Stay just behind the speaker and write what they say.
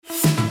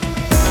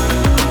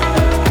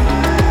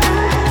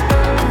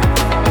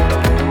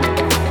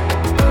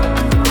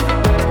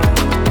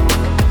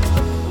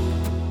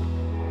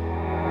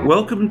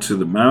Welcome to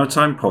the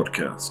Maritime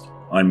Podcast.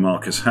 I'm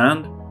Marcus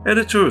Hand,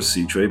 editor of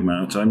Seatrade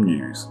Maritime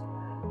News,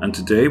 and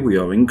today we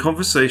are in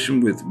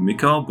conversation with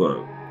Mikal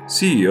Bøe,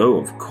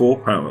 CEO of Core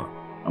Power,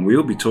 and we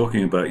will be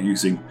talking about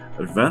using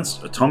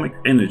advanced atomic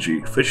energy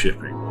for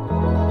shipping.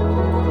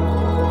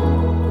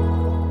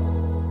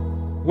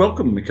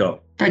 Welcome,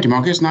 Mikal. Thank you,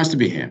 Marcus. Nice to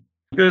be here.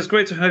 It's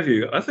great to have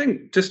you. I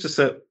think just to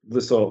set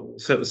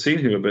the scene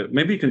here a bit,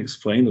 maybe you can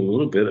explain a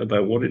little bit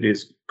about what it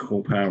is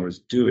Core Power is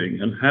doing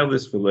and how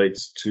this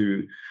relates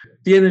to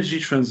the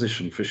energy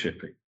transition for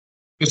shipping.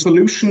 The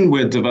solution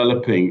we're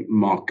developing,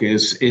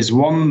 Marcus, is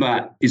one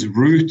that is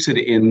rooted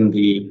in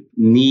the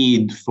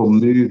need for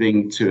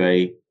moving to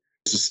a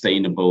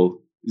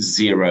sustainable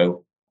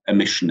zero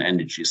emission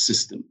energy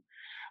system.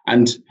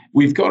 And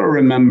we've got to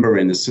remember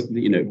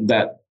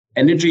that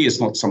energy is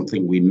not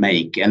something we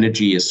make.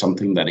 Energy is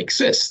something that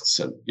exists.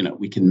 And,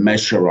 we can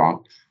measure our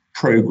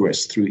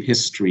progress through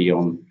history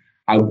on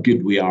how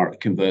good we are at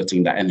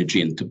converting that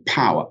energy into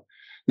power.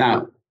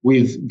 Now,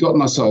 we've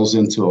gotten ourselves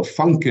into a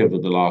funk over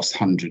the last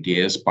 100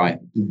 years by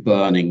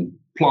burning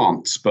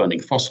plants,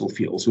 burning fossil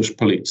fuels, which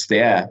pollutes the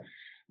air.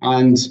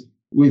 And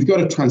we've got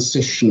to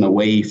transition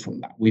away from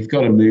that. We've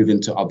got to move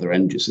into other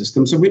energy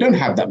systems. So we don't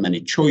have that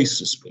many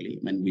choices, really.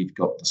 I mean, we've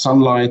got the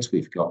sunlight,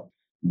 we've got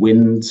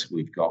wind,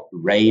 we've got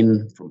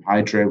rain from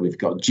hydro, we've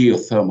got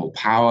geothermal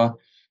power,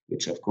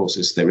 which of course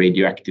is the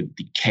radioactive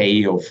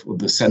decay of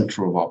the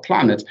center of our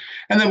planet.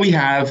 And then we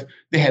have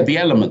the heavy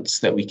elements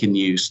that we can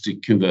use to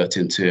convert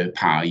into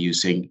power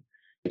using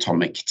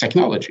atomic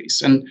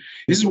technologies. And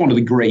this is one of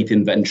the great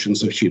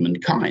inventions of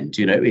humankind.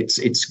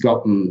 It's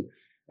gotten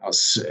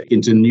us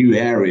into new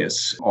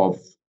areas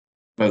of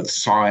both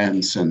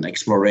science and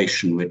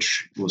exploration,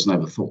 which was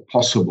never thought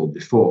possible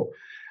before.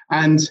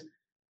 And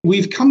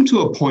we've come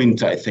to a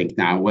point, I think,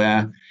 now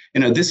where,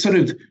 this sort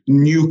of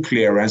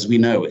nuclear as we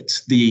know it,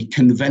 the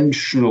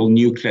conventional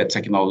nuclear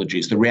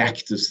technologies, the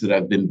reactors that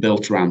have been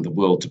built around the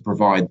world to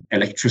provide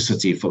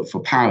electricity for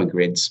power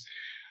grids.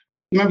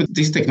 Remember,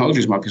 these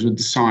technologies, Marcus, were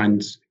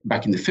designed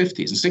back in the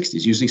 50s and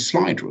 60s using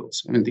slide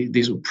rules. I mean,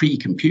 these were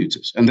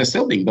pre-computers, and they're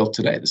still being built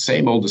today, the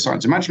same old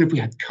designs. Imagine if we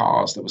had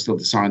cars that were still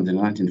designed in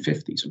the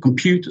 1950s, or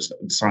computers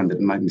that were designed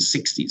in the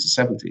 1960s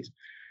or 70s.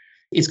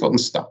 It's gotten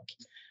stuck.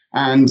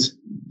 And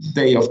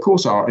they, of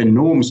course, are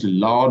enormously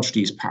large,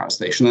 these power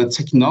stations. And the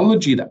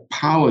technology that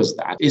powers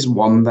that is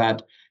one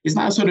that is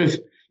now sort of,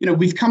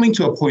 we've come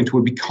into a point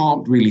where we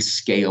can't really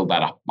scale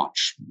that up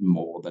much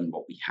more than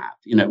what we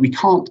have. We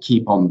can't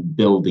keep on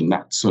building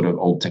that sort of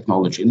old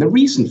technology. And the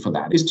reason for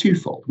that is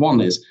twofold.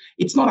 One is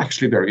it's not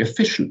actually very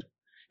efficient.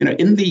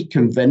 In the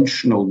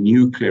conventional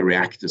nuclear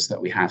reactors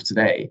that we have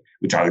today,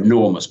 which are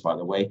enormous, by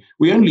the way,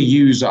 we only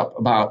use up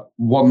about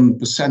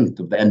 1%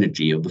 of the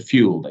energy of the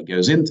fuel that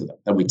goes into them.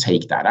 Then we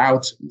take that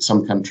out. In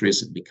some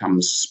countries, it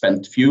becomes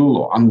spent fuel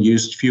or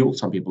unused fuel.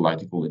 Some people like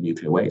to call it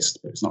nuclear waste,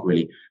 but it's not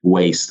really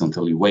waste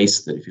until you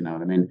waste it, if you know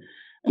what I mean.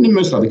 And in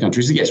most other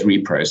countries, it gets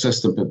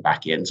reprocessed and put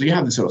back in. So you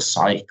have this sort of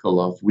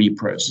cycle of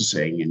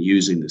reprocessing and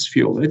using this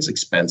fuel. And it's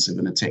expensive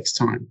and it takes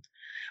time.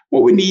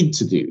 What we need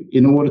to do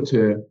in order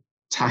to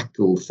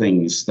tackle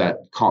things that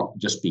can't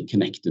just be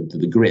connected to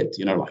the grid,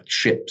 like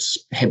ships,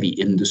 heavy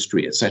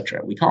industry,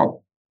 etc. We can't,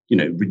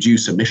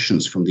 reduce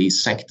emissions from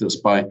these sectors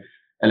by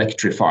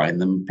electrifying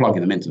them, plugging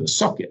them into the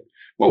socket.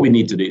 What we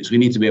need to do is we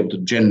need to be able to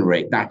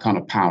generate that kind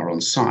of power on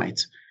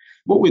site.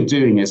 What we're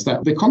doing is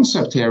that the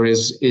concept here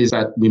is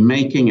that we're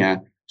making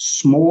a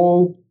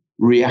small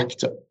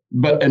reactor,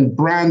 but a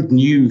brand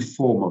new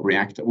form of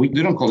reactor. We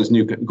don't call this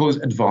nuclear, we call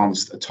this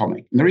advanced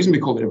atomic. And the reason we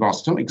call it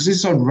advanced atomic is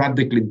it's so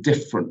radically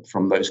different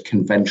from those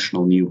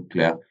conventional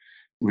nuclear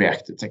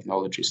reactor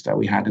technologies that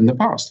we had in the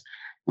past.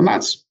 And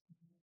that's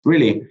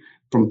really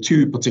from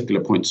two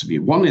particular points of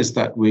view. One is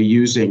that we're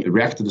using a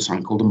reactor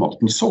design called a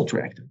molten salt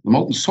reactor. The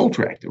molten salt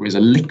reactor is a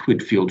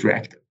liquid fueled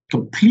reactor.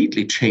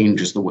 Completely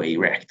changes the way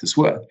reactors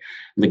work.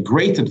 And the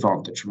great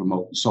advantage of a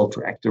molten salt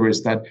reactor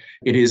is that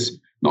it is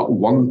not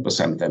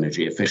 1%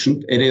 energy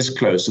efficient, it is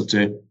closer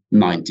to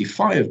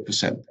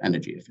 95%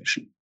 energy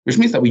efficient, which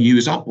means that we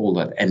use up all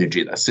that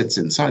energy that sits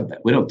inside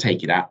that. We don't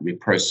take it out, we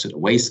process it or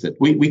waste it.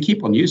 We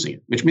keep on using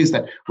it, which means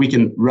that we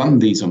can run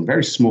these on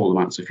very small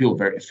amounts of fuel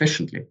very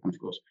efficiently. And of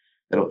course,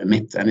 they don't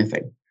emit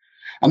anything.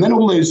 And then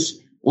all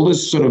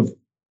those sort of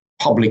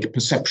public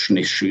perception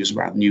issues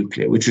around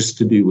nuclear, which is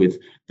to do with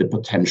the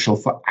potential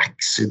for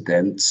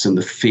accidents and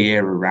the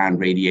fear around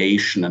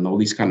radiation and all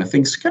these kind of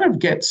things, kind of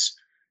gets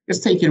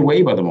taken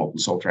away by the molten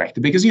salt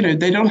reactor because,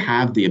 they don't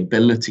have the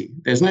ability.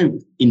 There's no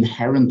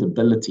inherent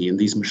ability in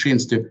these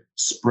machines to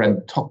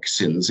spread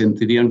toxins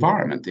into the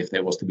environment if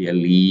there was to be a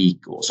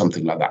leak or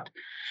something like that.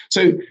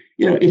 So,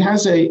 it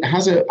has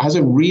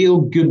a real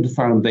good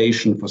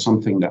foundation for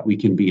something that we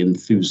can be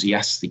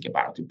enthusiastic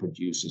about. It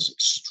produces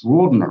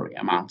extraordinary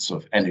amounts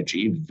of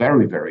energy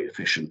very, very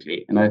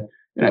efficiently in a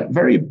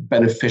very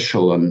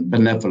beneficial and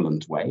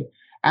benevolent way.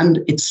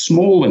 And it's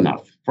small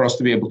enough for us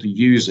to be able to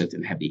use it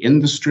in heavy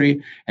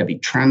industry, heavy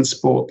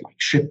transport like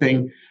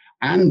shipping.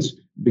 And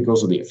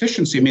because of the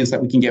efficiency, it means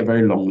that we can get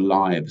very long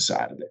lives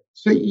out of it.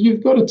 So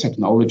you've got a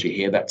technology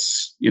here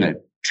that's,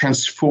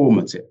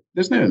 transformative.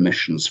 There's no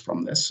emissions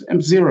from this.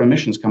 And zero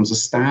emissions comes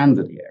as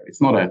standard here.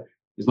 It's not a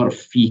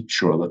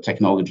feature of the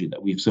technology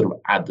that we've sort of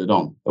added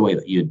on the way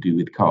that you do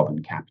with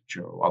carbon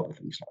capture or other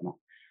things like that.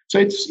 So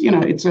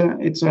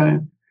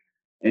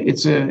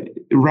it's a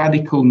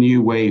radical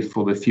new way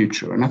for the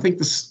future. And I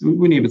think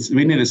we need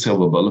a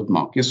silver bullet,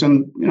 Marcus.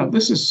 And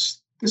this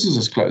is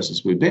as close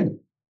as we've been.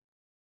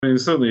 I mean,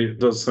 certainly it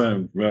does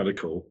sound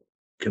radical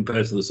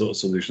compared to the sort of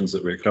solutions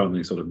that we're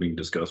currently sort of being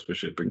discussed for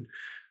shipping.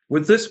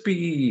 Would this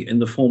be in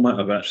the format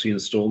of actually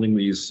installing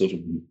these sort of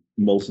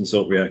molten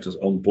salt reactors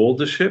on board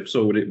the ships,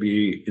 or would it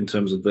be in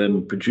terms of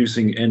them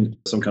producing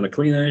some kind of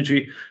clean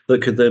energy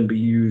that could then be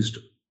used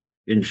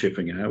in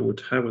shipping? How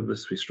would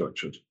this be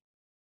structured?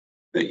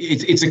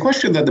 It's a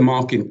question that the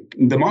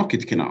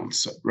market can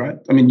answer, right?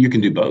 I mean, you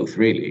can do both,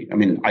 really. I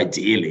mean,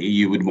 ideally,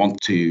 you would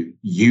want to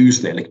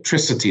use the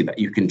electricity that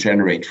you can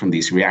generate from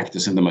these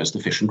reactors in the most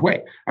efficient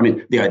way. I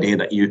mean, the idea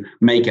that you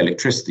make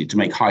electricity to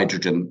make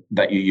hydrogen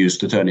that you use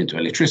to turn into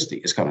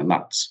electricity is kind of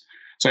nuts.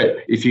 So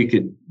if you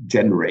could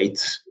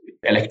generate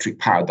electric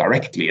power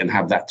directly and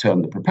have that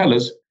turn the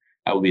propellers,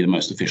 that would be the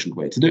most efficient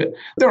way to do it.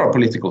 There are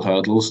political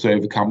hurdles to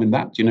overcome in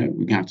that.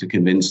 We have to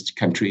convince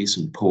countries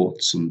and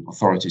ports and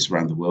authorities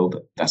around the world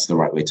that that's the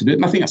right way to do it.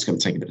 And I think that's going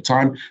to take a bit of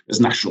time.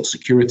 There's national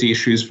security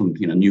issues from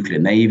nuclear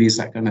navies,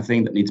 that kind of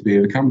thing, that need to be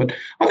overcome. But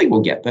I think we'll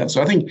get there.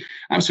 So I think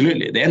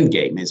absolutely the end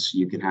game is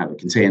you can have a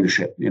container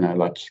ship,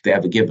 like the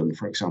Ever Given,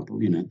 for example,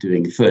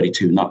 doing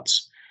 32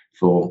 knots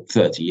for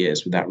 30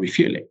 years without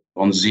refueling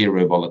on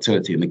zero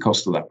volatility and the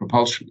cost of that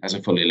propulsion as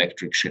a fully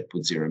electric ship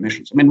with zero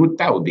emissions. I mean,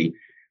 that would be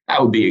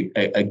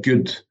a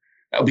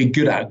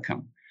good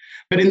outcome.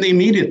 But in the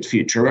immediate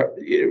future,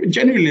 I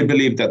genuinely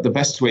believe that the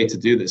best way to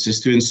do this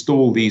is to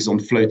install these on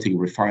floating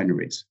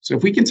refineries. So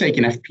if we can take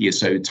an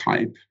FPSO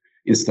type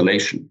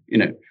installation,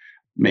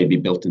 maybe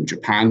built in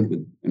Japan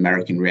with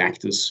American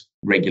reactors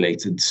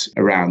regulated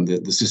around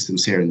the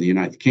systems here in the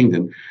United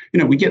Kingdom,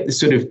 we get this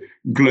sort of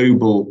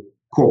global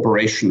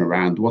cooperation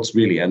around what's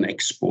really an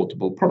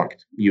exportable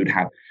product. You'd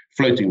have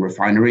floating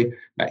refinery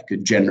that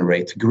could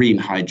generate green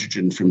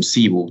hydrogen from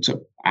seawater,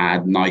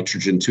 add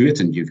nitrogen to it,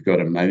 and you've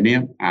got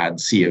ammonia, add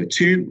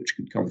CO2, which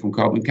could come from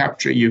carbon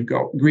capture, you've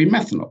got green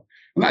methanol.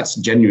 And that's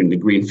genuinely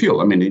green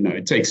fuel. I mean,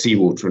 it takes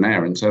seawater and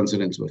air and turns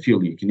it into a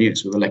fuel you can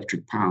use with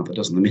electric power that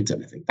doesn't emit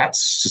anything.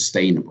 That's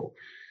sustainable.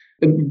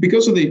 And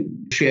because of the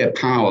sheer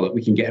power that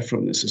we can get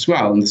from this as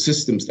well, and the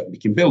systems that we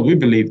can build, we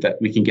believe that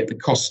we can get the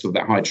cost of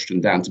that hydrogen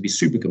down to be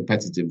super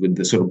competitive with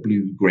the sort of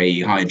blue-grey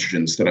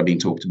hydrogens that are being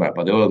talked about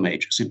by the oil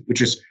majors,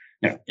 which is,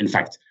 in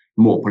fact,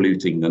 more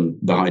polluting than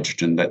the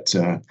hydrogen that,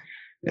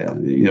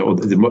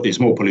 it's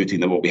more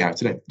polluting than what we have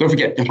today. Don't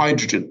forget,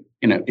 hydrogen,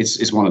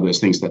 is one of those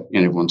things that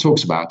everyone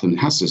talks about and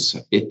has its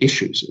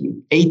issues.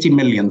 80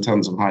 million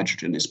tons of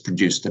hydrogen is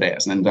produced today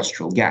as an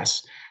industrial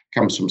gas,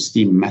 comes from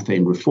steam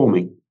methane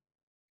reforming.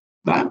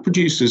 That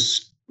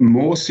produces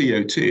more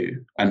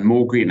CO2 and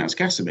more greenhouse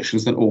gas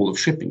emissions than all of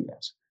shipping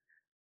does.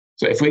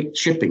 So if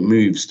shipping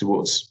moves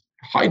towards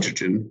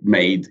hydrogen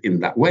made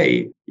in that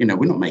way,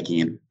 we're not making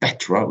it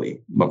better, are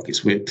we,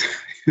 Marcus? We're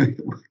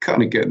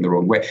kind of going the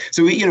wrong way.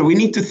 So we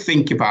need to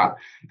think about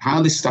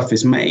how this stuff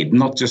is made,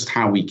 not just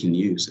how we can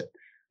use it.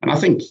 And I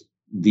think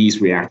these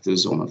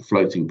reactors on a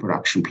floating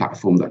production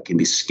platform that can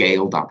be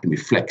scaled up, can be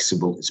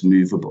flexible, it's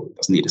movable, it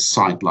doesn't need a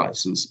site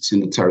license, it's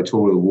in the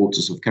territorial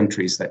waters of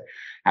countries that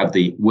have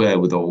the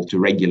wherewithal to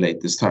regulate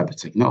this type of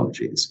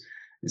technology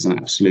is an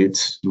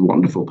absolute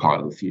wonderful part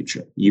of the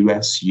future.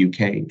 US,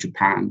 UK,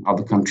 Japan,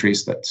 other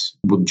countries that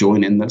would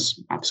join in this,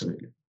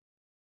 absolutely.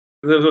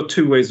 There are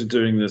two ways of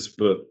doing this,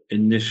 but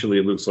initially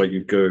it looks like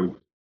you'd go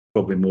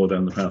probably more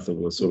down the path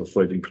of a sort of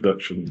floating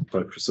production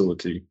type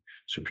facility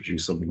to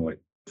produce something like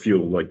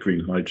fuel, like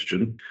green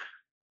hydrogen.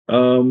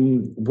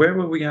 Where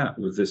are we at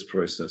with this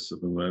process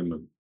at the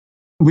moment?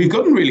 We've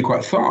gotten really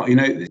quite far.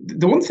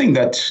 The one thing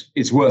that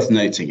is worth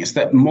noting is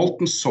that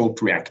molten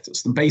salt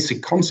reactors, the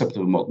basic concept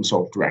of a molten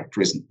salt reactor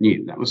isn't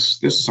new.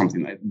 This is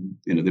something that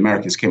the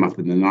Americans came up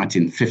with in the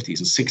 1950s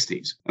and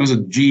 60s. It was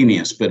a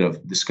genius bit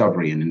of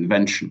discovery and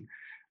invention.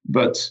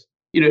 But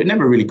it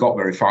never really got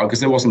very far because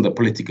there wasn't the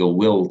political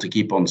will to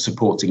keep on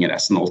supporting it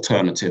as an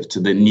alternative to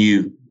the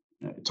new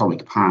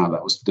atomic power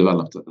that was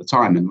developed at the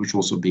time and which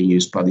was also being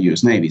used by the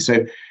US Navy.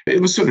 So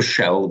it was sort of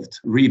shelved,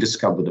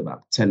 rediscovered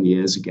about 10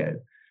 years ago.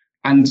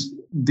 And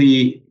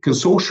the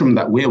consortium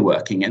that we're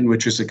working in,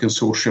 which is a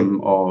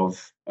consortium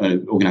of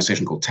an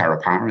organization called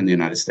TerraPower in the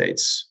United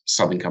States,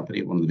 Southern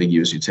Company, one of the big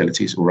US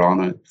utilities,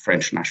 Orano,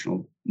 French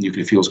national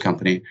nuclear fuels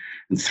company,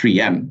 and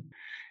 3M,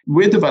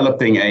 we're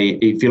developing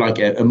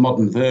a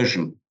modern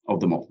version of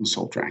the molten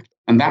salt reactor.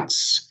 And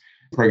that's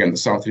a program that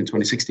started in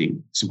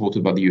 2016,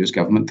 supported by the US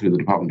government through the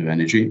Department of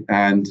Energy.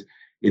 And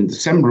in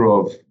December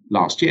of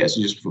last year, so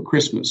just before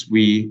Christmas,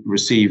 we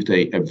received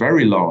a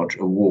very large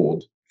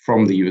award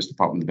from the US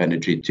Department of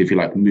Energy to, if you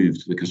like,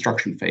 move to the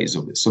construction phase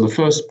of this. So the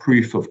first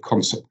proof of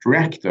concept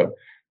reactor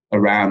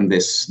around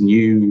this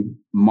new,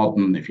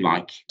 modern, if you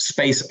like,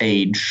 space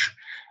age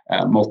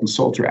molten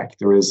salt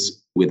reactor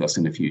is with us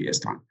in a few years'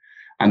 time.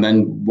 And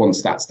then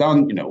once that's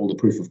done, all the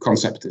proof of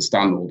concept is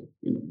done, all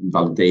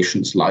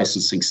validations,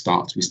 licensing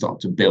starts, we start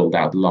to build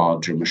out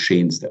larger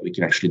machines that we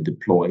can actually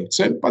deploy.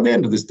 So by the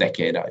end of this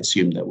decade, I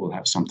assume that we'll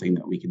have something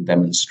that we can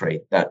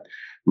demonstrate that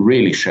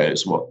really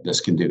shows what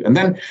this can do. And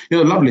then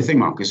the lovely thing,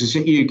 Marcus, is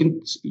you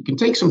can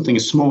take something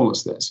as small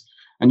as this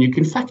and you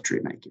can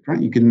factory make it,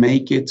 right? You can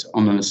make it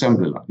on an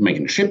assembly line, make it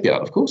in a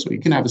shipyard, of course, or you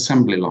can have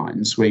assembly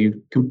lines where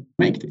you can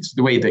make this,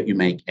 the way that you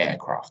make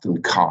aircraft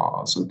and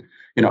cars and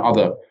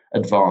other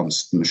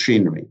advanced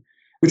machinery,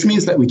 which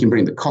means that we can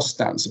bring the cost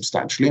down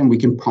substantially and we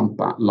can pump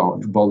out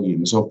large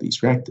volumes of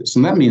these reactors.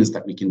 And that means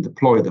that we can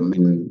deploy them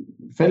in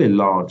fairly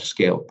large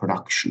scale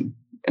production.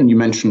 And you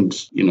mentioned,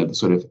 the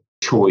sort of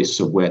choice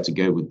of where to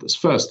go with this.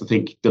 First, I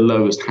think the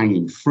lowest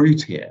hanging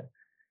fruit here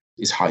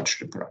is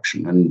hydrogen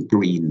production and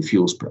green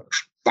fuels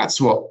production.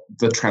 That's what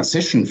the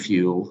transition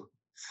fuel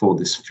for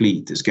this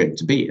fleet is going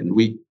to be. And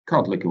we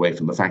can't look away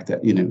from the fact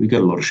that, we've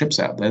got a lot of ships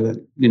out there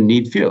that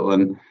need fuel.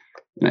 And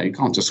you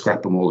can't just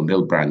scrap them all and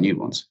build brand new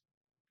ones.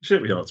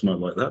 Shipyards might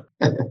like that.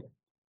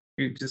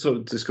 You sort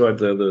of described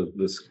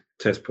this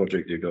test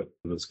project you got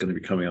that's going to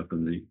be coming up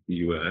in the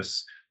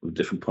US with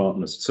different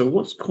partners. So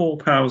what's Core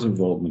Power's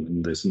involvement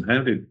in this, and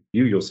how did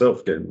you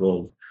yourself get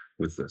involved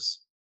with this?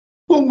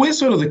 Well, we're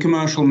sort of the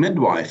commercial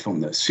midwife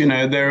on this.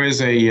 There is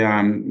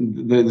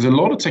there's a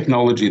lot of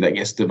technology that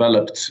gets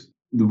developed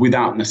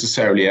without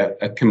necessarily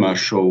a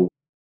commercial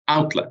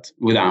outlet,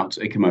 without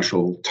a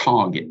commercial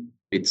target.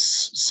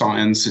 It's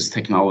science, it's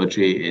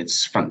technology,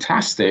 it's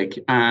fantastic.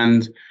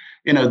 And,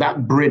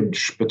 that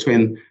bridge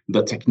between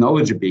the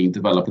technology being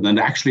developed and then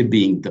actually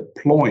being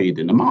deployed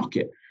in the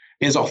market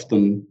is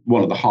often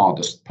one of the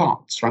hardest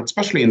parts, right?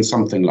 Especially in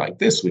something like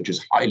this, which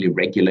is highly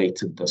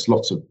regulated. There's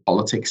lots of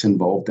politics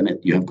involved in it.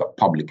 You have got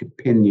public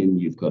opinion,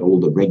 you've got all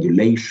the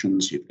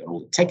regulations, you've got all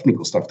the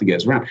technical stuff that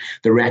goes around.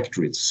 The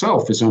reactor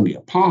itself is only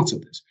a part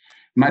of this.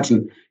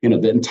 Imagine,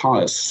 the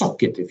entire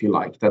socket, if you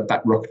like,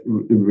 that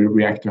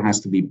reactor has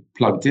to be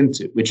plugged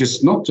into, which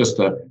is not just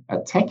a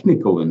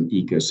technical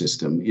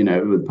ecosystem,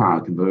 with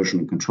power conversion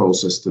and control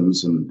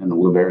systems and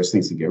all the various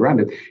things that go around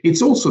it.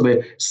 It's also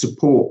the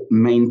support,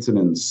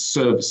 maintenance,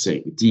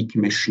 servicing,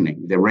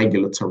 decommissioning, the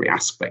regulatory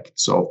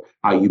aspects of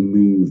how you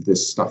move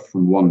this stuff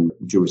from one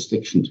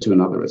jurisdiction to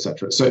another,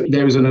 etc. So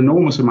there is an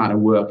enormous amount of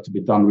work to be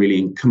done really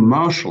in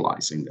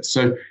commercializing this.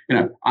 So,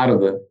 out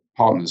of the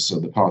partners or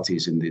the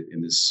parties in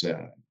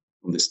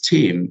this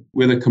team,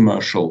 we're the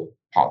commercial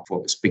part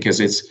for this, because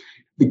it's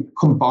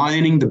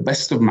combining the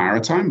best of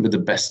maritime with the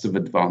best of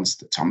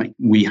advanced atomic.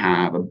 We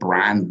have a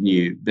brand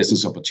new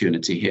business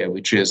opportunity here,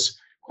 which is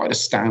quite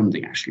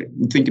astounding, actually.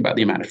 You think about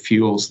the amount of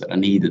fuels that are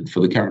needed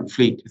for the current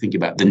fleet. You think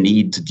about the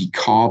need to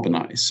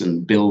decarbonize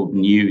and build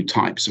new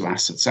types of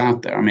assets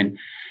out there. I mean,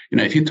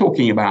 if you're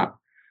talking about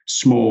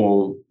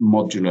small,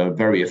 modular,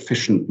 very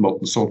efficient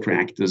molten salt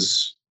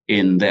reactors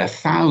in their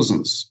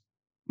thousands,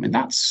 I mean,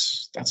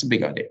 that's a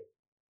big idea.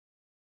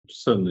 It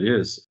certainly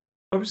is.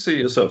 Obviously,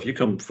 yourself, you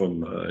come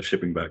from a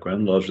shipping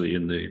background, largely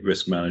in the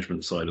risk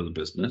management side of the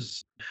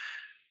business.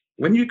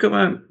 When you go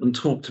out and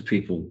talk to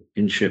people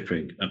in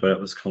shipping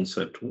about this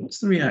concept, what's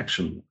the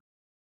reaction?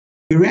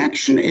 The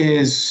reaction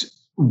is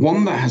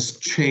one that has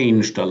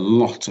changed a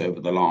lot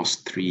over the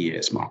last 3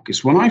 years,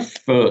 Marcus. When I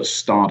first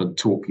started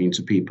talking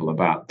to people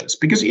about this,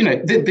 because,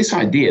 this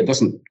idea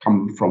doesn't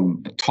come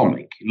from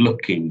Atomic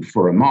looking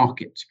for a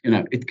market.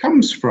 It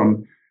comes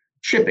from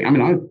shipping. I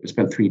mean, I've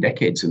spent 3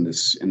 decades in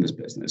this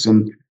business,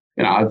 and,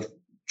 I've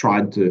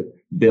tried to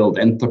build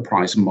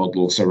enterprise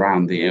models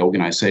around the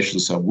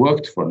organizations I've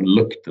worked for and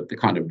looked at the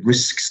kind of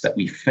risks that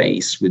we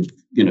face with,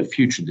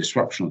 future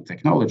disruption of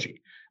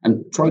technology,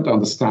 and tried to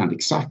understand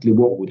exactly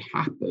what would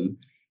happen,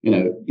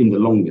 in the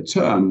longer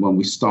term when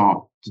we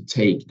start to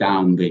take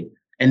down the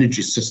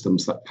energy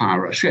systems that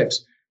power our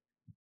ships.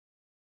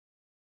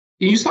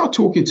 You start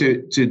talking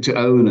to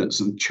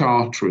owners and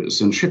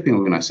charterers and shipping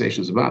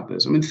organizations about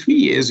this. I mean, 3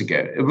 years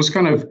ago, it was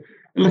kind of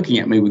looking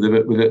at me with a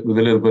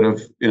little bit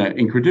of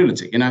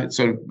incredulity.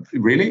 So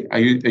really, are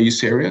you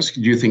serious?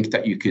 Do you think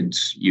that you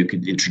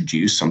could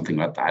introduce something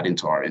like that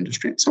into our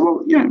industry? So,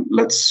 well,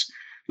 let's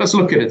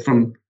look at it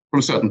from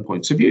certain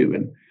points of view.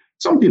 And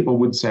some people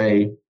would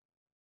say,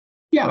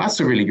 yeah, that's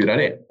a really good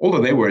idea,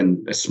 although they were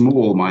in a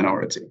small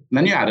minority. And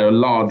then you had a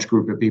large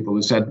group of people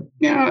who said,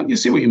 yeah, you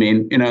see what you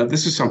mean.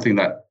 This is something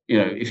that,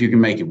 if you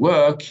can make it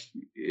work,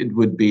 it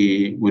would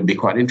be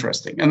quite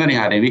interesting. And then you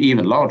had an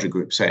even larger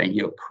group saying,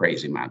 you're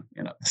crazy, man.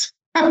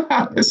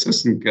 This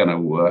isn't going to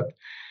work.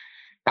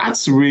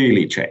 That's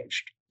really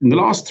changed. In the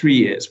last 3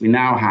 years, we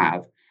now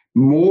have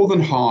more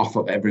than half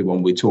of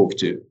everyone we talk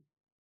to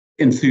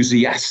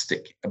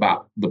enthusiastic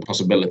about the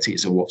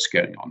possibilities of what's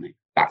going on here.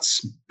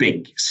 That's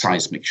big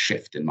seismic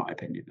shift, in my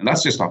opinion. And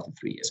that's just after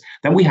 3 years.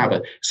 Then we have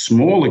a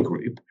smaller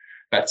group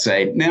that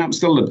say, no, I'm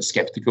still a little bit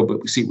skeptical,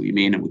 but we see what you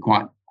mean. And we're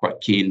quite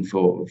keen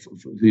for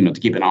to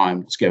keep an eye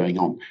on what's going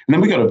on. And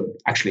then we got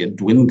a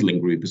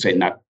dwindling group who say,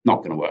 no, not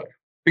going to work.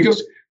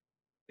 Because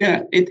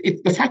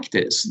the fact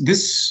is,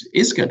 this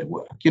is going to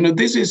work.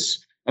 This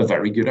is a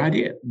very good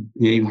idea.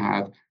 Here you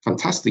have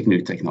fantastic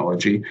new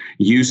technology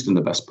used in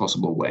the best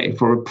possible way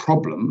for a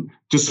problem,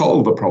 to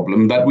solve a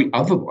problem that we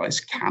otherwise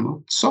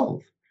cannot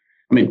solve.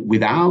 I mean,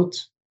 without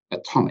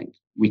atomic,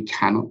 we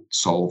cannot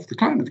solve the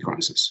climate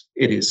crisis.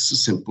 It is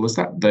as simple as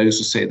that. Those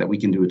who say that we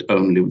can do it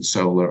only with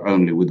solar,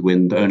 only with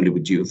wind, only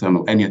with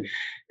geothermal,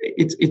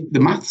 the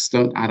maths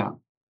don't add up.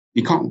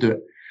 You can't do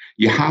it.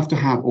 You have to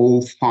have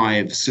all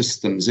 5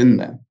 systems in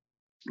there,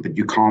 but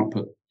you can't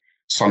put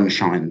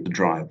sunshine to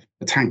drive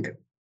a tanker.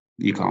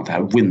 You can't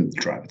have wind to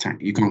drive a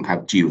tanker. You can't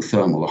have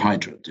geothermal or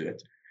hydro do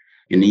it.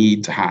 You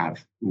need to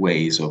have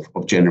ways of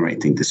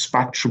generating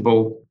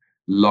dispatchable,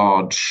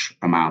 large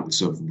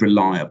amounts of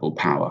reliable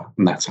power.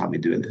 And that's how we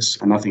do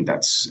this. And I think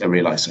that's a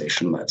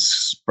realization that's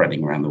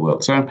spreading around the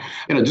world. So,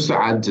 just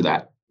to add to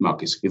that,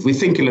 Marcus, if we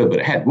think a little bit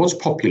ahead, what's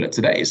popular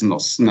today is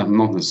not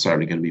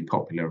necessarily going to be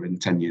popular in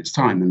 10 years'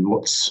 time. And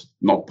what's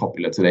not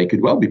popular today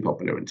could well be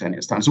popular in 10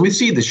 years' time. So we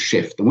see this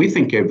shift, and we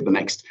think over the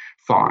next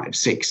 5,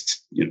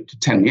 6 to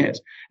 10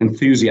 years,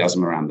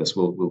 enthusiasm around this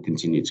will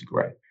continue to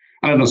grow.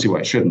 And I don't see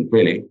why it shouldn't,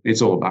 really.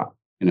 It's all about,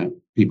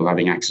 people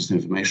having access to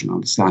information,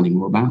 understanding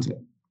more about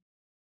it.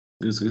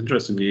 It's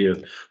interesting to hear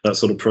that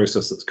sort of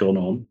process that's gone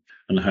on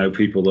and how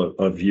people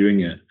are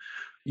viewing it.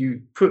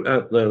 You put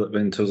out there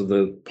in terms of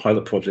the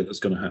pilot project that's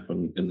going to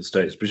happen in the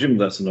States.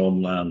 Presumably that's an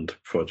on-land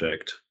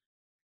project.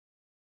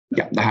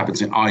 Yeah, that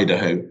happens in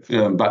Idaho,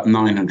 about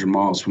 900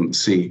 miles from the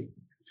sea.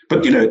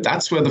 But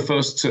that's where the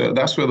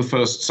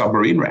first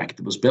submarine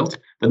reactor was built.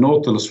 The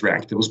Nautilus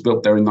reactor was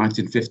built there in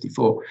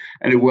 1954,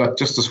 and it worked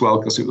just as well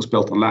because it was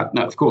built on land.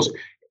 Now, of course, it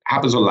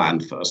happens on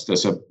land first.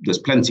 There's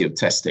plenty of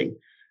testing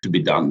to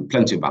be done,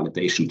 plenty of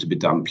validation to be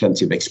done,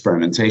 plenty of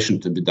experimentation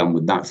to be done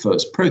with that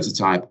first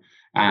prototype.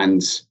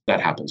 And that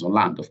happens on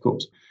land, of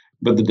course.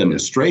 But the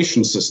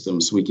demonstration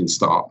systems, we can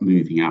start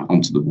moving out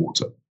onto the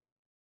water.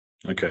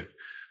 Okay.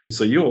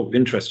 So your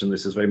interest in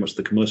this is very much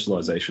the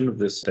commercialization of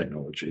this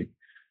technology.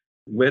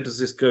 Where does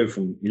this go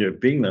from,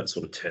 being that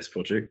sort of test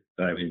project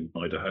in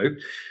Idaho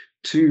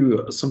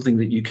to something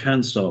that you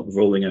can start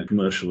rolling out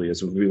commercially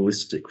as a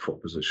realistic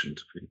proposition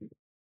to people?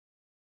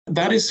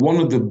 That is one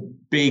of the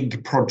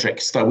big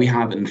projects that we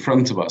have in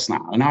front of us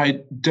now. And I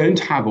don't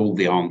have all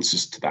the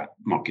answers to that,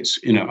 Marcus,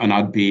 and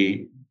I'd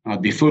be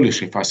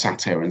foolish if I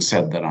sat here and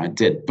said that I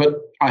did. But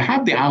I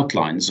have the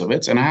outlines of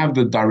it, and I have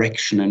the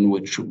direction in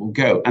which it will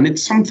go. And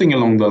it's something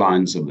along the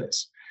lines of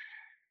this.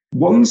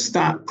 Once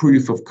that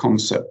proof of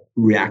concept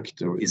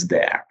reactor is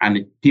there,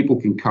 and people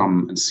can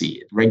come and see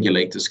it,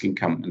 regulators can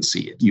come and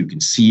see it, you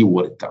can see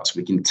what it does.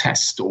 We can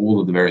test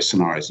all of the various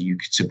scenarios that you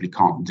simply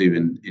can't do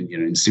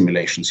in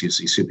simulations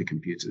using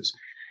supercomputers.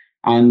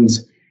 And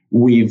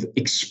we've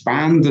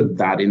expanded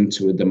that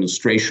into a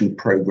demonstration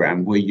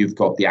program where you've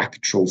got the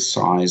actual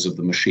size of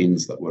the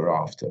machines that we're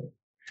after.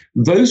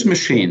 Those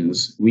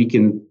machines we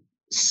can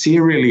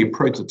serially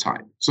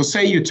prototype. So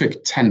say you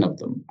took 10 of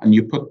them and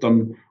you put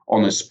them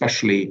on a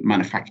specially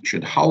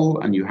manufactured hull,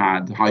 and you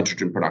had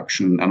hydrogen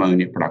production,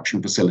 ammonia production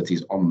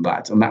facilities on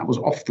that. And that was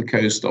off the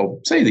coast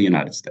of, say, the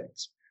United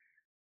States.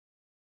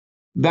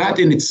 That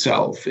in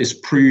itself is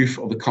proof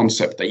of the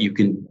concept that you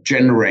can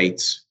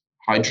generate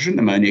hydrogen,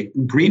 ammonia,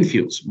 green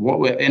fuels,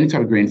 any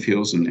type of green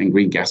fuels and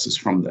green gases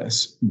from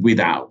this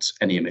without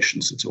any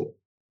emissions at all.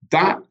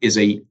 That is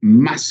a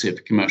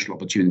massive commercial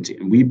opportunity.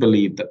 And we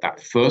believe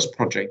that first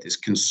project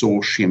is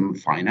consortium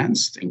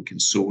financed and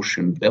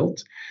consortium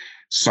built.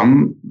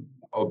 Some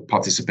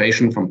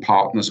participation from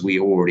partners we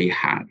already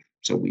have.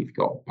 So we've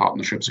got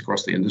partnerships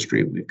across the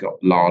industry. We've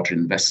got large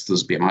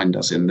investors behind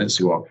us in this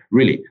who are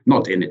really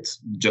not in it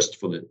just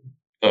for the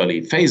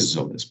early phases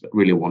of this, but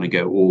really want to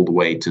go all the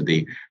way to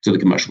the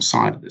commercial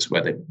side of this,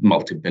 where the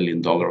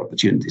multi-billion-dollar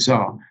opportunities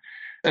are,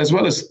 as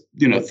well as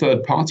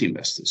third-party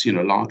investors,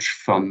 large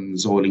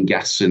funds, oil and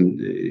gas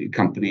and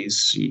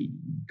companies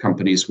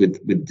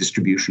with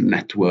distribution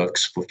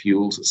networks for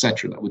fuels,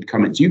 etc. that would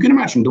come in. So you can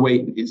imagine the way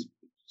it is.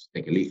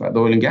 Take a leaf out of the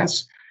oil and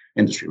gas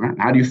industry, right?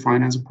 How do you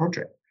finance a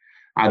project?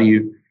 How do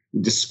you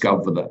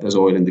discover that there's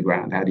oil in the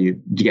ground? How do you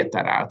get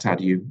that out? How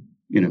do you,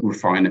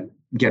 refine it,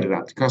 get it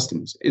out to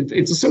customers?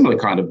 It's a similar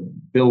kind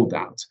of build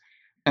out,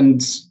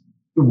 and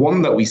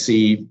one that we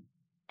see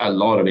a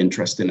lot of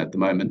interest in at the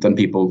moment. And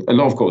a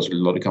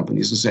lot of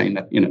companies are saying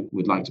that,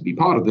 we'd like to be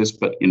part of this,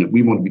 but,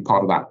 we want to be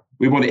part of that.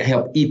 We want to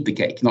help eat the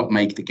cake, not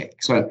make the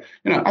cake. So,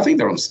 I think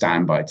they're on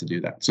standby to do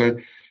that. So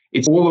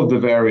it's all of the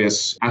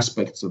various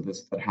aspects of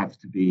this that have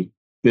to be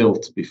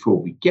built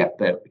before we get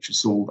there, which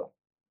is all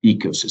the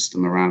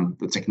ecosystem around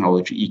the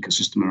technology,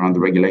 ecosystem around the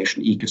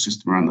regulation,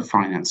 ecosystem around the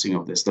financing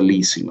of this, the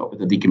leasing of it,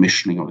 the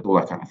decommissioning of it, all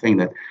that kind of thing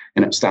that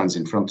stands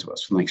in front of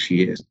us for the next few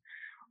years.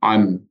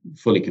 I'm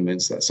fully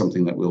convinced that's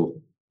something that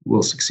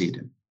we'll succeed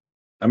in.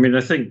 I mean, I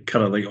think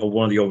kind of like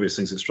one of the obvious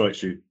things that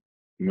strikes you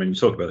when you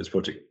talk about this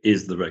project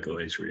is the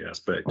regulatory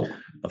aspect.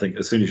 I think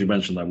as soon as you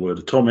mention that word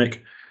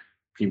atomic,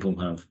 people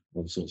have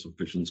all sorts of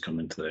visions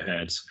come into their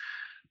heads.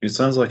 It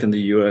sounds like in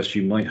the US,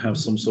 you might have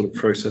some sort of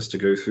process to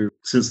go through.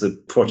 Since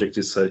the project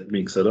is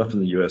being set up in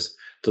the US,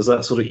 does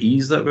that sort of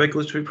ease that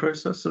regulatory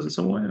process in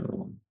some way?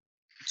 Or?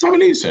 I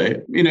believe so.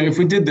 If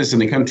we did this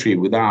in a country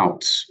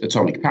without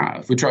atomic power,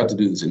 if we tried to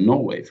do this in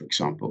Norway, for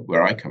example,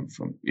 where I come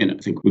from, I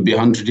think it would be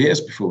 100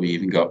 years before we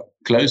even got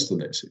close to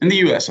this. In the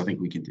US, I think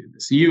we can do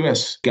this. The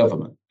US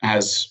government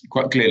has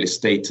quite clearly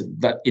stated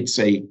that it's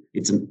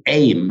an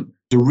aim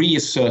to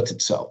reassert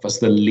itself as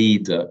the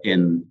leader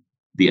in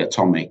the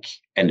atomic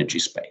energy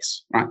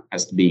space, right?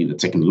 As being the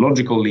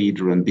technological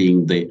leader and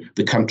being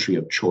the country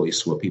of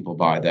choice where people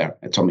buy their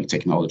atomic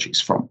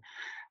technologies from.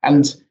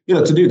 And,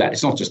 to do that,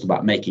 it's not just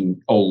about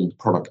making old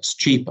products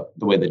cheaper,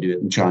 the way they do it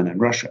in China and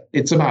Russia.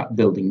 It's about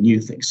building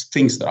new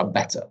things that are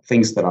better,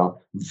 things that are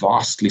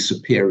vastly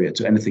superior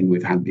to anything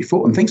we've had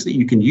before, and things that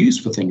you can use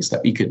for things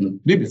that we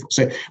couldn't do before.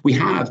 So we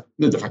have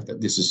the fact that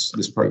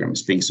this program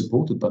is being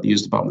supported by the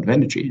US Department of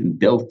Energy and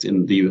built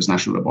in the US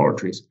national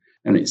laboratories.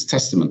 And it's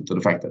testament to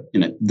the fact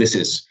that, this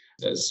is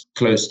as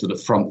close to the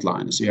front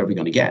line as you're ever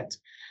going to get.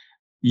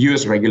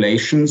 US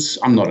regulations,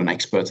 I'm not an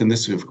expert in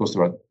this. Of course,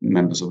 there are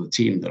members of the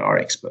team that are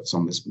experts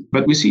on this.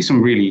 But we see some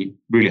really,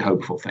 really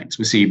hopeful things.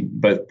 We see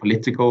both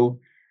political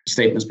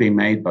statements being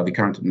made by the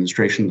current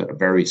administration that are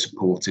very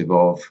supportive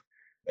of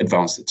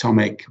advanced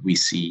atomic. We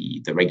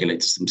see the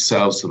regulators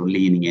themselves sort of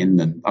leaning in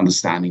and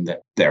understanding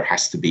that there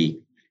has to be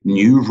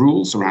new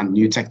rules around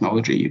new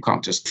technology. You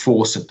can't just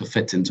force it to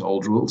fit into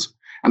old rules.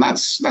 And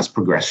that's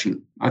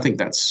progression. I think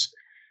that's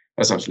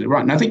absolutely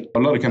right. And I think a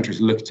lot of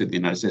countries look to the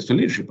United States for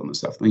leadership on this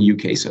stuff. The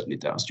UK certainly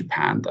does.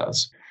 Japan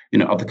does.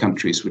 Other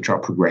countries which are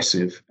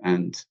progressive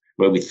and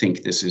where we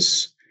think this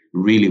is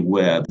really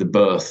where the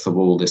birth of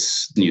all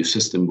this new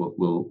system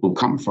will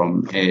come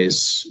from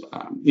is,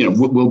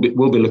 we'll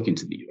be looking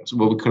to the US.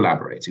 We'll be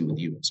collaborating with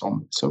the US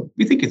on it. So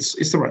we think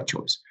it's the right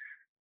choice.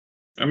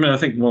 I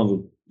think one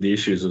of the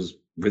issues is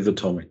with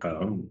atomic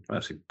power,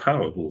 actually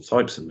power of all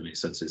types in many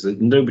senses,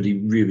 that nobody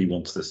really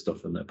wants this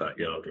stuff in their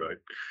backyard, right?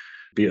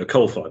 Be it a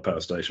coal-fired power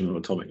station or an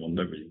atomic one,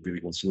 nobody really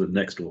wants to live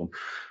next to one.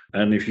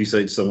 And if you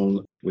say to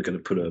someone, we're going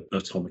to put an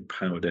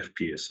atomic-powered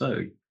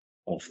FPSO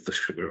off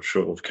the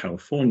shore of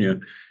California,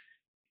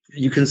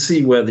 you can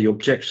see where the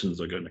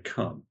objections are going to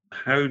come.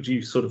 How do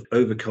you sort of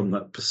overcome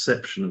that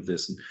perception of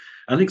this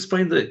and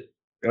explain that?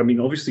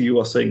 Obviously you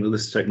are saying that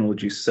this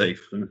technology is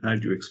safe, and how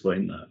do you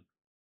explain that?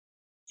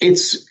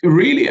 It's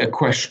really a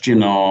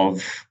question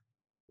of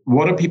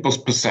what are people's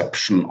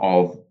perception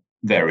of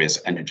various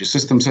energy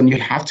systems, and you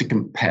have to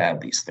compare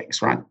these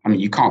things, right?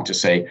 You can't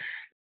just say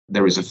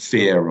there is a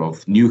fear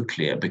of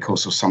nuclear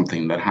because of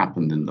something that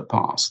happened in the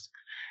past.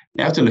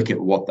 You have to look at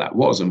what that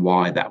was and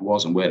why that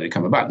was and where did it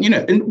come about.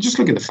 And just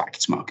look at the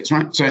facts, Marcus,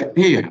 right? So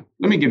here you have,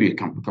 let me give you a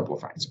couple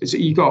of facts. So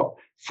you got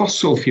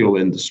fossil fuel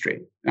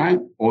industry, right?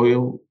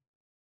 Oil,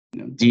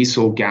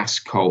 diesel, gas,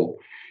 coal.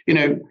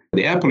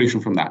 The air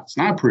pollution from that's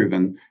now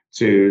proven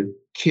to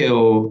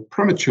kill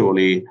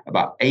prematurely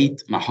about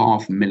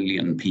 8.5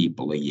 million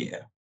people a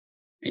year.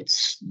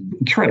 It's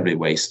incredibly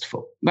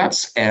wasteful.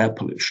 That's air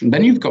pollution.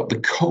 Then you've got the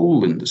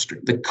coal industry,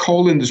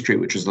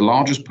 which is the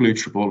largest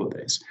polluter of all of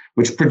this,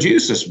 which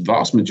produces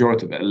vast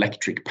majority of the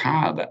electric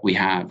power that we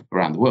have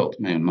around the world.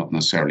 Not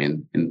necessarily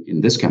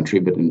in this country,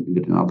 but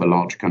in other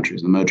large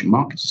countries, emerging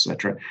markets,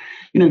 etc.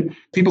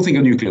 People think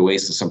of nuclear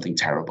waste as something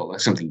terrible, like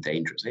something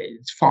dangerous.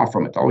 It's far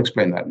from it. I'll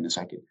explain that in a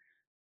second.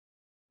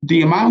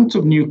 The amount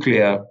of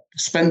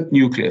spent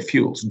nuclear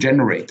fuels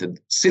generated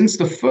since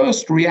the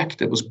first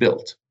reactor was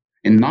built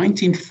in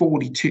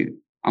 1942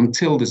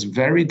 until this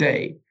very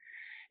day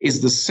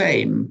is the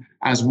same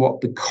as what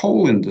the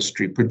coal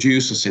industry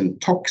produces in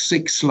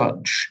toxic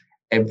sludge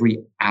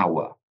every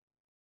hour.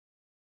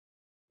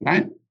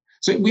 Right?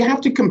 So we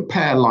have to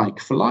compare like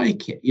for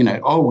like.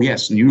 Oh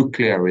yes,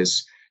 nuclear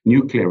is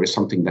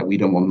something that we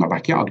don't want in our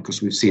backyard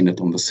because we've seen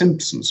it on The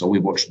Simpsons, or we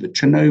watched the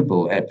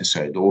Chernobyl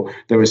episode, or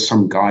there is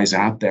some guys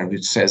out there who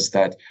says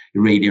that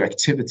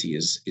radioactivity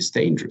is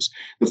dangerous.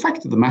 The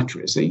fact of the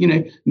matter is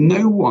that,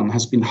 no one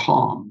has been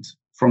harmed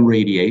from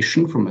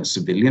radiation from a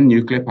civilian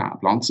nuclear power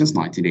plant since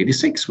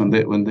 1986 when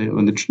the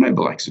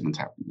Chernobyl accident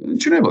happened. The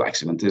Chernobyl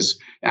accident is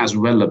as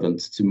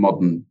relevant to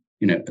modern,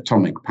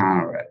 atomic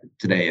power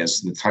today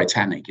as the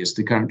Titanic is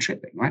to current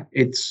shipping, right?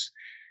 It's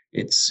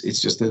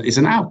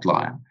an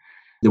outlier.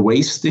 The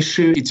waste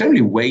issue, it's only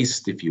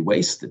waste if you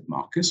waste it,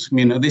 Marcus.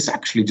 It's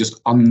actually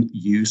just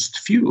unused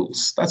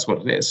fuels. That's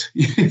what it is.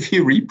 If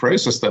you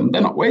reprocess them,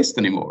 they're not waste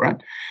anymore,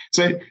 right?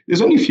 So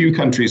there's only a few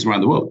countries around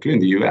the world,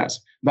 including the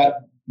US,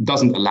 that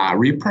doesn't allow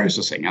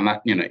reprocessing, and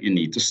that, you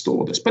need to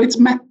store this. But it's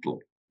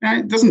metal.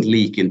 It doesn't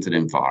leak into the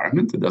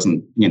environment. It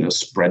doesn't,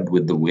 spread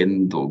with the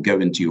wind or go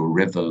into your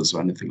rivers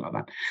or anything like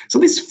that. So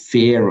this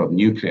fear of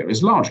nuclear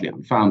is largely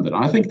unfounded.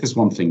 I think there's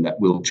one thing that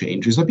will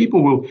change is that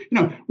people will,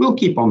 we'll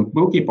keep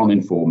on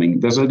informing.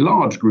 There's a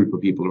large group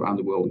of people around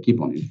the world who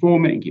keep on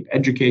informing and keep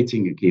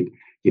educating and keep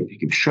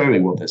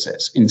showing what this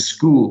is. In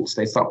schools,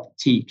 they start to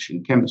teach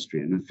in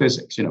chemistry and in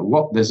physics,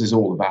 what this is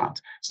all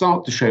about.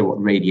 Start to show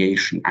what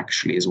radiation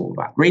actually is all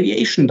about.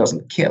 Radiation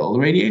doesn't kill,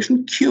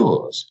 radiation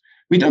cures.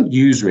 We don't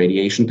use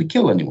radiation to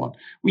kill anyone.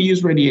 We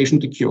use radiation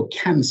to cure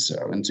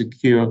cancer and to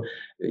cure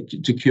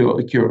to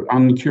cure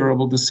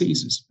uncurable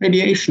diseases.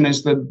 Radiation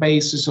is the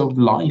basis of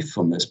life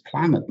on this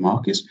planet,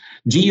 Marcus.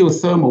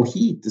 Geothermal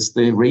heat is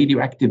the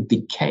radioactive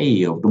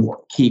decay of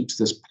what keeps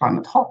this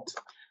planet hot.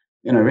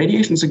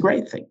 Radiation is a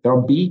great thing. There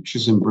are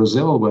beaches in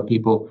Brazil where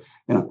people,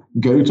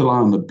 go to lie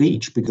on the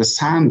beach because the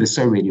sand is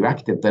so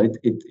radioactive that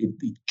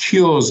it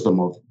cures them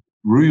of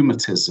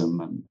rheumatism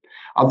and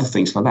other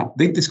things like that.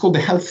 It's called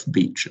the health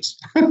beaches.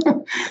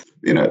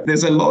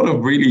 There's a lot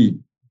of really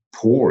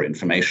poor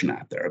information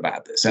out there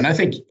about this. And I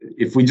think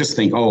if we just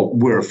think, oh,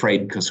 we're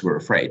afraid because we're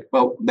afraid,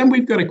 well, then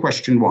we've got to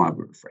question why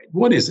we're afraid.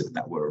 What is it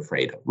that we're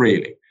afraid of,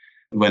 really?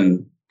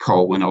 When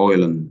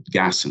oil and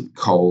gas and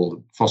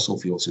coal, fossil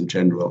fuels in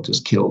general,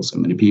 just kill so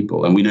many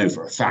people. And we know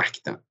for a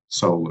fact that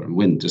solar and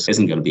wind just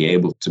isn't going to be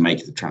able to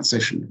make the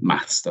transition.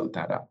 Maths don't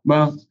add up.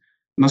 Well,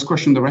 let's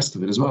question the rest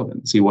of it as well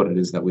then, see what it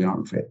is that we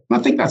are afraid of. And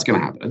I think that's going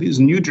to happen. I think there's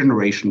a new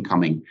generation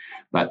coming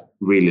that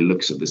really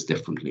looks at this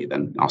differently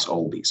than us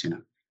oldies,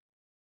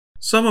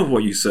 Some of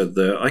what you said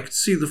there, I could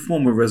see the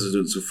former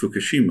residents of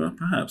Fukushima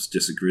perhaps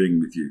disagreeing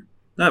with you,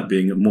 that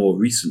being a more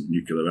recent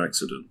nuclear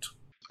accident.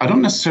 I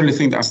don't necessarily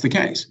think that's the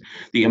case.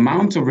 The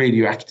amount of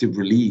radioactive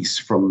release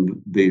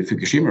from the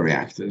Fukushima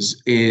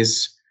reactors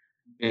is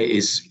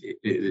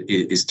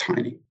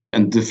tiny.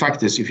 And the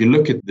fact is, if you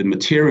look at the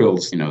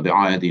materials, the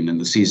iodine and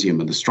the cesium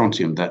and the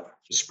strontium that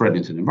spread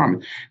into the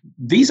environment,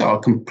 these are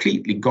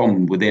completely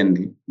gone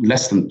within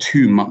less than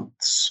 2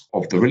 months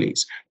of the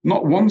release.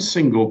 Not one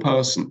single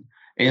person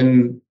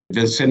in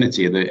the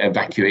vicinity of the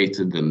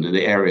evacuated and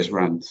the areas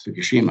around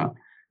Fukushima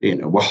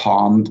were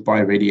harmed by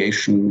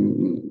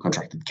radiation,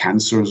 contracted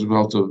cancer as a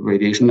result of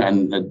radiation,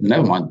 and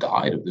never mind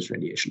died of this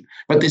radiation.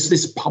 But there's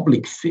this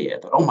public fear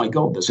that, oh my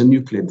God, there's a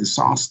nuclear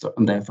disaster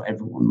and therefore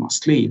everyone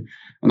must leave.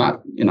 And that,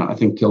 I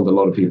think killed a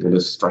lot of people, the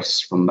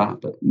stress from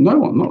that. But no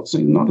one,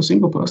 not a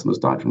single person has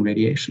died from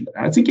radiation.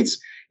 I think it's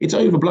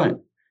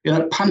overblown.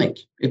 Panic.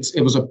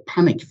 It was a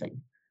panic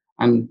thing.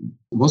 And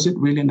was it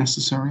really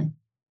necessary?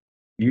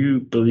 You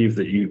believe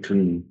that you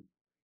can,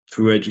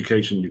 through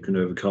education, you can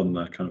overcome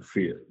that kind of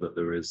fear that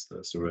there is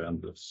that's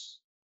around us?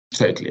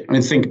 Totally. I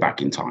mean, think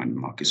back in time,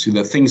 Marcus.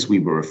 The things we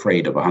were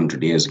afraid of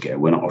 100 years ago,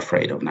 we're not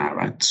afraid of now,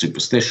 right?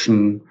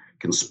 Superstition,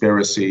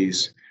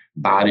 conspiracies,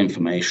 bad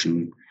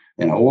information,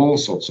 all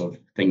sorts of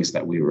things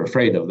that we were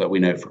afraid of that we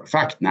know for a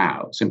fact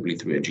now, simply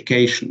through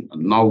education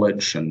and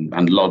knowledge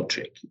and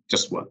logic,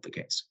 just weren't the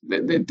case.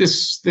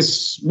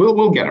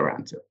 We'll get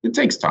around to it. It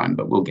takes time,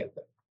 but we'll get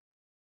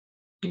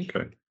there.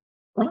 Okay.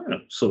 I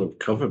sort of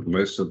covered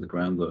most of the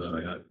ground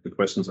that the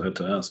questions I had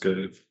to ask. I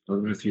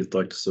don't know if you'd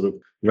like to sort of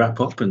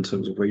wrap up in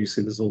terms of where you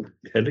see this all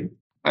heading.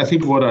 I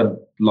think what I'd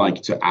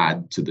like to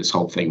add to this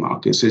whole thing,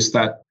 Marcus, is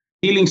that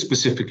dealing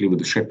specifically with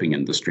the shipping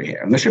industry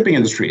here, and the shipping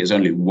industry is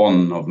only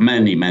one of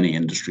many, many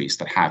industries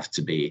that have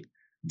to be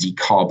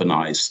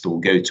decarbonized or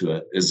go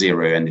to a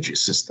zero energy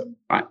system,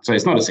 right? So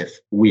it's not as if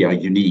we are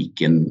unique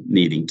in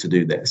needing to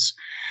do this.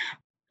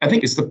 I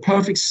think it's the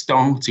perfect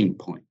starting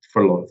point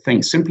for a lot of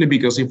things, simply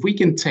because if we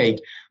can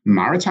take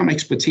maritime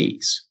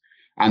expertise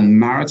and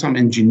maritime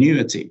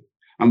ingenuity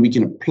and we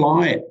can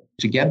apply it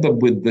together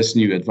with this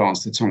new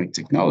advanced atomic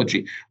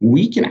technology,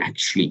 we can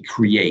actually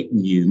create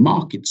new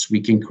markets.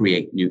 We can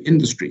create new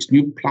industries,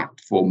 new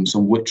platforms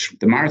on which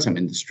the maritime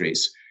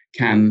industries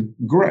can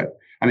grow.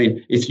 I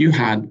mean, if you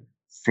had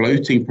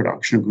floating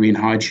production of green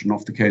hydrogen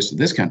off the coast of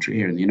this country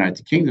here in the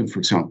United Kingdom, for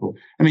example,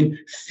 I mean,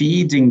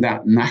 feeding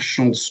that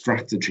national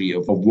strategy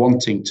of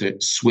wanting to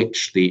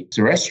switch the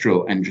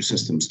terrestrial energy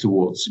systems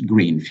towards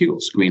green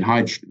fuels, green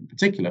hydrogen in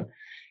particular,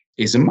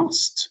 is a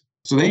must.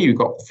 So then you've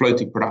got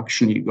floating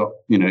production, you've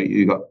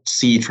got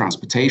sea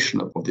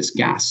transportation of this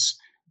gas,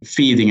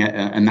 feeding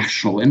a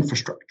national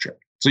infrastructure.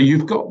 So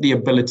you've got the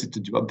ability to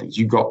do other things.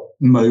 You've got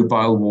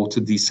mobile water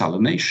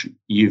desalination.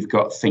 You've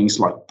got things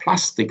like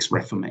plastics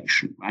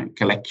reformation, right?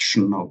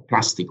 Collection of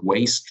plastic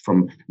waste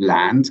from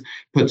land,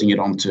 putting it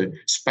onto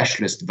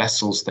specialist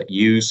vessels that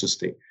uses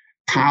the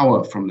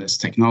power from this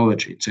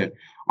technology to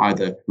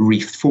either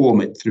reform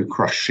it through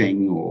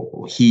crushing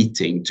or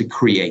heating to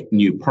create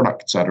new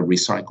products out of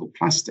recycled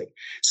plastic.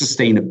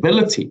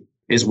 Sustainability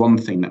is one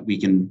thing that we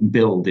can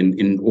build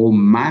in all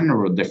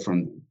manner of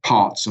different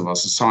parts of our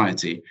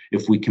society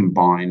if we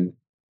combine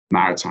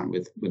maritime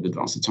with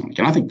advanced atomic.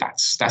 And I think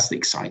that's the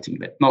exciting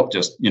bit, not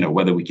just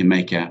whether we can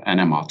make an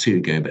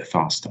MR2 go a bit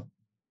faster.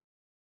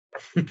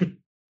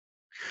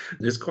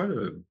 There's quite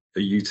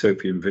a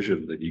utopian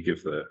vision that you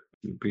give there.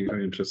 It'd be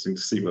very interesting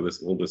to see where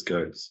all this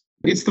goes.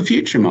 It's the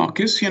future,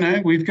 Marcus.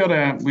 We've got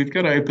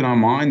to open our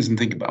minds and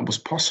think about what's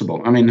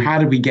possible. I mean, how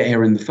did we get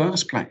here in the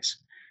first place?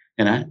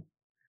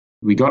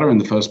 We got here in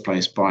the first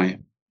place by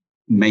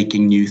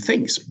making new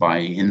things, by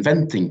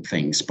inventing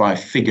things, by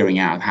figuring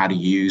out how to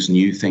use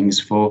new things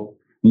for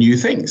new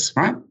things,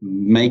 right?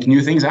 Make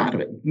new things out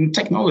of it. And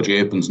technology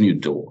opens new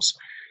doors.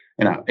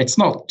 It's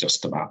not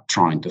just about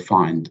trying to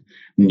find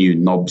new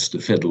knobs to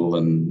fiddle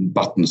and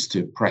buttons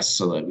to press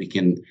so that we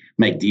can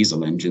make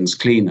diesel engines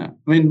cleaner.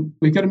 I mean,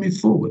 we've got to move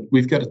forward.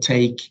 We've got to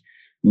take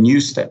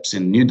new steps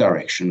in new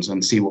directions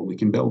and see what we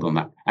can build on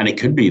that. And it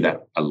could be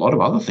that a lot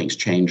of other things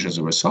change as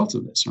a result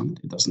of this, right?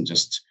 It doesn't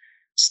just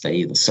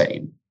stay the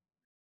same.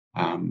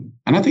 And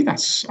I think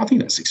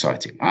that's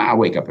exciting. I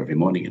wake up every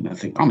morning and I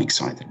think I'm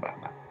excited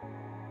about that.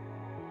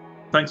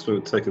 Thanks for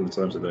taking the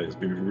time today. It's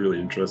been really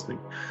interesting,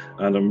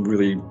 and I'm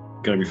really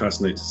going to be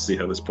fascinated to see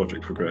how this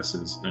project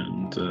progresses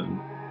and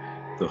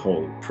the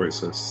whole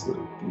process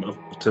of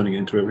turning it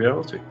into a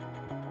reality.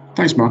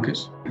 Thanks,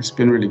 Marcus. It's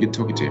been really good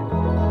talking to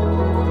you.